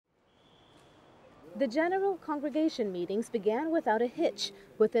The general congregation meetings began without a hitch.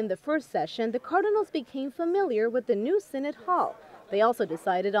 Within the first session, the cardinals became familiar with the new synod hall. They also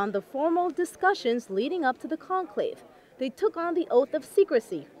decided on the formal discussions leading up to the conclave. They took on the oath of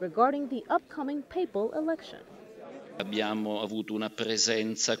secrecy regarding the upcoming papal election.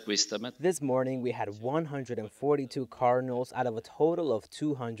 This morning we had 142 cardinals out of a total of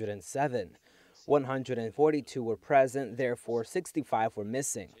 207. 142 were present, therefore 65 were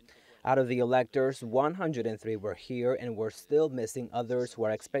missing. Out of the electors, 103 were here and we're still missing others who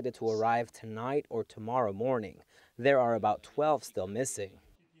are expected to arrive tonight or tomorrow morning. There are about 12 still missing.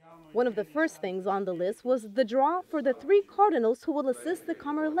 One of the first things on the list was the draw for the 3 cardinals who will assist the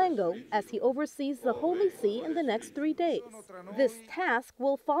Camerlengo as he oversees the Holy See in the next 3 days. This task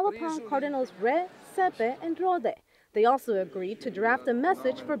will fall upon Cardinals Re, Sepe, and Rode. They also agreed to draft a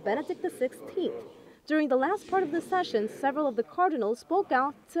message for Benedict XVI. During the last part of the session, several of the cardinals spoke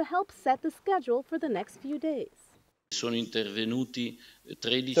out to help set the schedule for the next few days.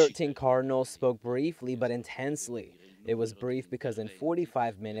 13 cardinals spoke briefly but intensely. It was brief because in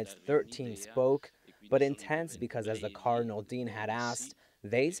 45 minutes, 13 spoke, but intense because, as the Cardinal Dean had asked,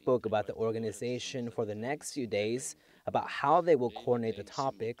 they spoke about the organization for the next few days, about how they will coordinate the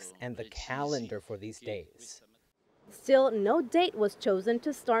topics and the calendar for these days. Still, no date was chosen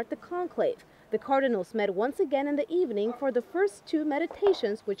to start the conclave. The cardinals met once again in the evening for the first 2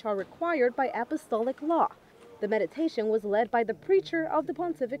 meditations, which are required by apostolic law. The meditation was led by the preacher of the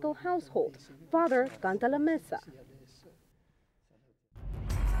pontifical household, Father Cantalamessa.